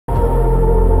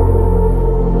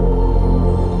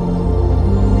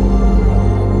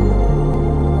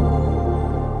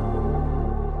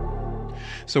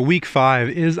So week 5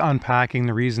 is unpacking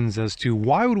the reasons as to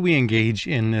why would we engage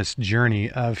in this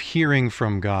journey of hearing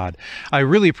from God. I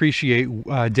really appreciate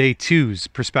day 2's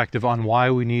perspective on why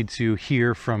we need to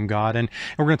hear from God. And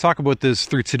we're going to talk about this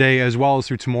through today as well as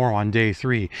through tomorrow on day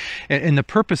 3. And the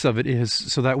purpose of it is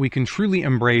so that we can truly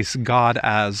embrace God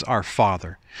as our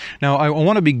Father. Now, I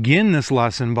want to begin this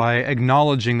lesson by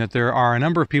acknowledging that there are a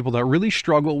number of people that really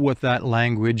struggle with that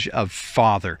language of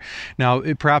father. Now,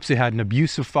 perhaps they had an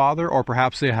abusive father, or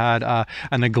perhaps they had a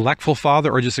neglectful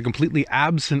father, or just a completely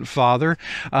absent father.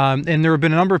 And there have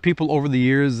been a number of people over the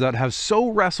years that have so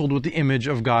wrestled with the image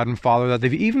of God and Father that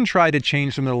they've even tried to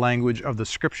change some of the language of the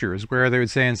scriptures, where they would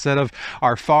say instead of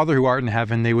our Father who art in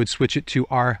heaven, they would switch it to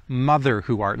our Mother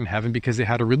who art in heaven, because they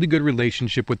had a really good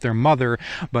relationship with their mother,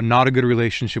 but not a good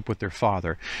relationship with their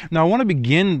father. Now, I want to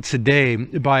begin today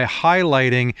by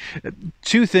highlighting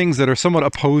two things that are somewhat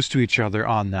opposed to each other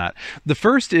on that. The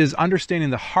first is understanding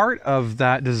the heart of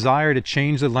that desire to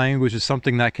change the language is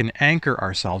something that can anchor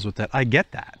ourselves with that. I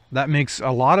get that. That makes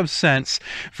a lot of sense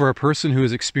for a person who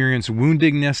has experienced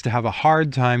woundedness to have a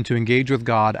hard time to engage with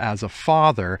God as a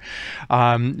father,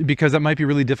 because that might be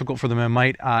really difficult for them and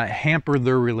might hamper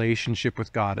their relationship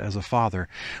with God as a father.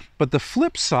 But the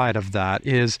flip side of that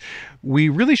is we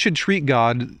really should treat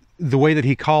God the way that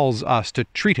he calls us to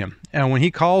treat him. And when he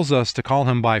calls us to call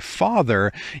him by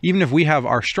Father, even if we have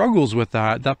our struggles with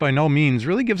that, that by no means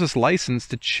really gives us license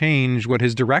to change what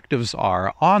his directives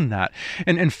are on that.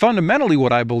 And fundamentally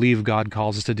what I believe God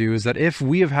calls us to do is that if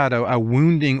we have had a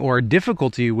wounding or a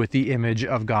difficulty with the image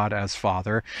of God as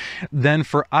Father, then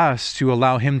for us to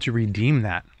allow him to redeem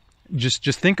that.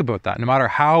 Just think about that. No matter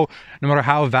how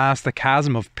vast the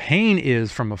chasm of pain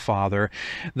is from a father,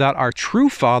 that our true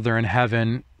Father in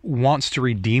heaven wants to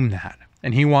redeem that.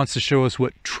 And he wants to show us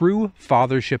what true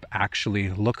fathership actually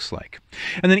looks like.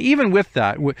 And then even with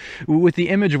that, with the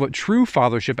image of what true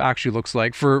fathership actually looks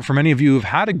like, for many of you who've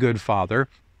had a good father,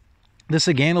 this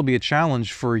again will be a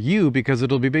challenge for you, because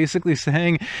it'll be basically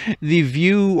saying the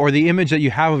view or the image that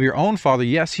you have of your own father.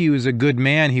 Yes, he was a good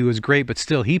man, he was great, but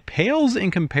still he pales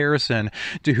in comparison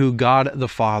to who God the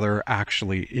Father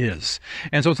actually is.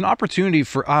 And so it's an opportunity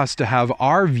for us to have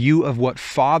our view of what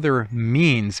father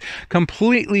means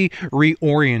completely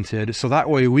reoriented, so that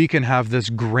way we can have this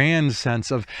grand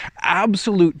sense of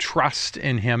absolute trust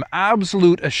in him,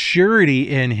 absolute assurity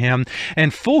in him,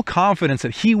 and full confidence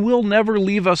that he will never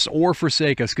leave us or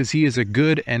forsake us, because he is a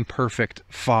good and perfect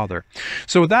Father.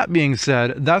 So with that being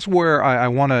said, that's where I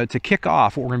want to kick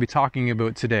off what we're going to be talking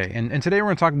about today. And today we're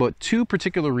going to talk about two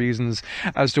particular reasons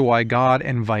as to why God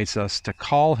invites us to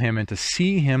call him and to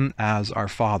see him as our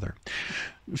Father.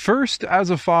 First,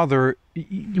 as a father,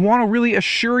 you want to really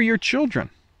assure your children.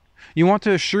 You want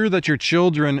to assure that your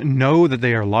children know that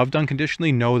they are loved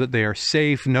unconditionally, know that they are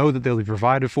safe, know that they'll be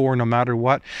provided for no matter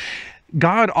what.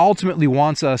 God ultimately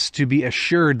wants us to be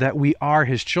assured that we are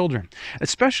his children.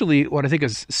 Especially what I think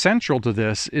is central to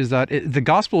this is that the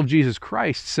gospel of Jesus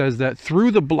Christ says that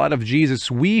through the blood of Jesus,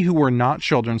 we who were not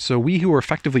children, so we who are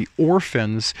effectively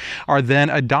orphans, are then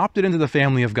adopted into the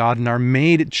family of God and are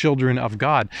made children of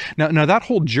God. Now that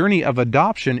whole journey of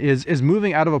adoption is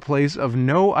moving out of a place of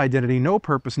no identity, no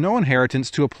purpose, no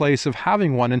inheritance to a place of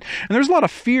having one. And there's a lot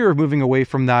of fear of moving away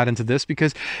from that into this,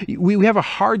 because we have a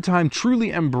hard time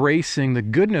truly embracing the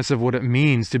goodness of what it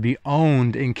means to be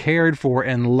owned and cared for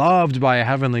and loved by a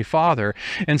heavenly Father.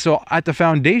 And so at the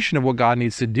foundation of what God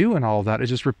needs to do in all of that is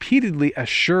just repeatedly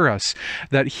assure us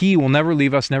that he will never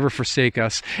leave us, never forsake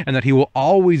us, and that he will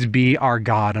always be our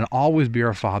God and always be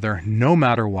our Father, no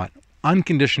matter what.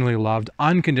 Unconditionally loved,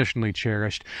 unconditionally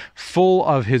cherished, full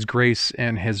of his grace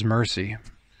and his mercy.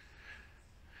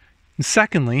 And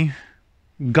secondly,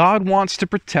 God wants to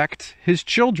protect his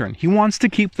children. He wants to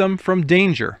keep them from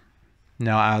danger.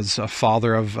 Now, as a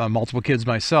father of multiple kids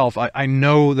myself, I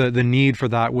know the need for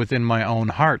that within my own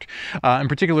heart. In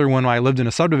particular, when I lived in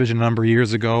a subdivision a number of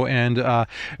years ago, and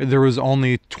there was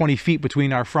only 20 feet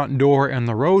between our front door and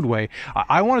the roadway,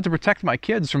 I wanted to protect my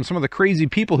kids from some of the crazy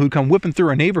people who come whipping through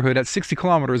a neighborhood at 60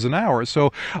 kilometers an hour.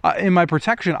 So in my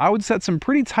protection, I would set some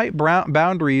pretty tight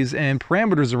boundaries and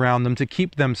parameters around them to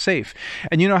keep them safe.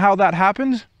 And you know how that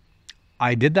happened?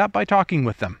 I did that by talking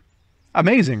with them.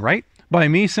 Amazing, right? By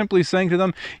me simply saying to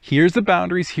them, here's the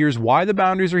boundaries, here's why the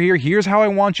boundaries are here, here's how I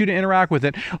want you to interact with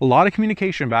it. A lot of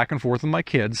communication back and forth with my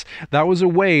kids. That was a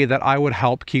way that I would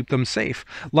help keep them safe.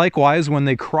 Likewise, when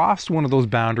they crossed one of those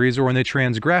boundaries or when they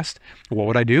transgressed, what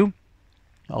would I do?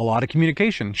 A lot of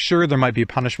communication. Sure, there might be a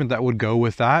punishment that would go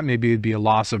with that. Maybe it'd be a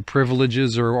loss of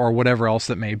privileges or whatever else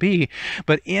that may be.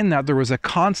 But in that, there was a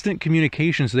constant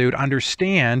communication so they would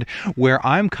understand where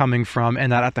I'm coming from,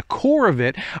 and that at the core of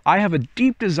it, I have a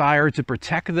deep desire to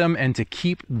protect them and to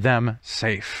keep them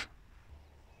safe.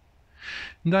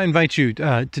 And I invite you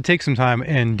to take some time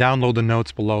and download the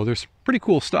notes below. There's pretty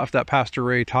cool stuff that Pastor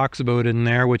Ray talks about in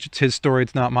there, which it's his story,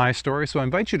 it's not my story. So I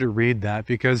invite you to read that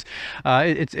because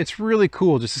it's really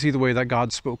cool just to see the way that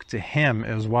God spoke to him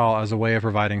as well as a way of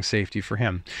providing safety for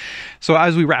him. So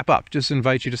as we wrap up, just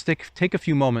invite you to take a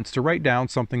few moments to write down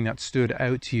something that stood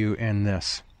out to you in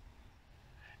this.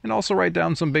 And also write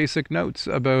down some basic notes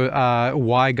about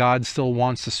why God still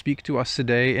wants to speak to us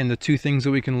today and the 2 things that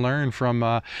we can learn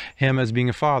from him as being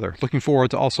a father. Looking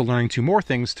forward to also learning 2 more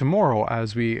things tomorrow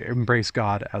as we embrace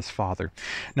God as Father.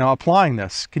 Now, applying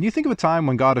this, can you think of a time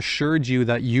when God assured you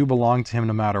that you belong to him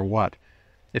no matter what?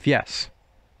 If yes,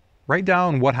 write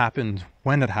down what happened,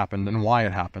 when it happened, and why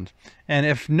it happened. And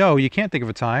if no, you can't think of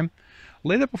a time,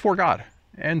 lay that before God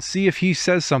and see if he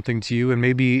says something to you and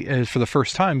maybe for the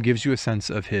first time gives you a sense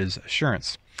of his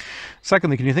assurance.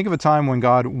 Secondly, can you think of a time when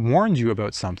God warned you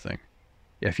about something?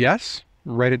 If yes,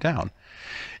 write it down.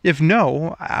 If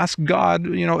no, ask God,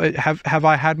 have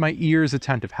I had my ears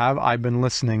attentive? Have I been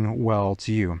listening well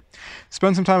to you?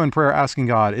 Spend some time in prayer asking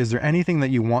God, is there anything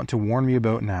that you want to warn me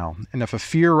about now? And if a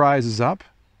fear rises up,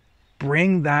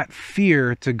 bring that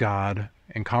fear to God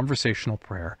in conversational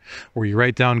prayer, where you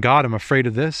write down, God, I'm afraid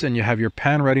of this, and you have your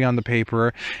pen ready on the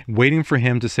paper, waiting for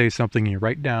him to say something, and you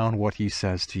write down what he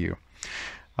says to you.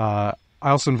 I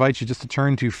also invite you just to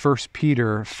turn to 1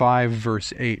 Peter 5,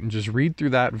 verse 8, and just read through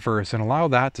that verse and allow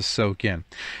that to soak in.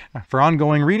 For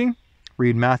ongoing reading,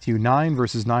 read Matthew 9,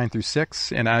 verses 9 through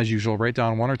 6, and as usual, write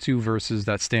down 1 or 2 verses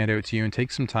that stand out to you and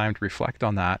take some time to reflect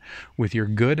on that with your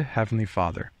good Heavenly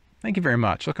Father. Thank you very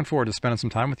much. Looking forward to spending some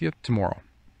time with you tomorrow.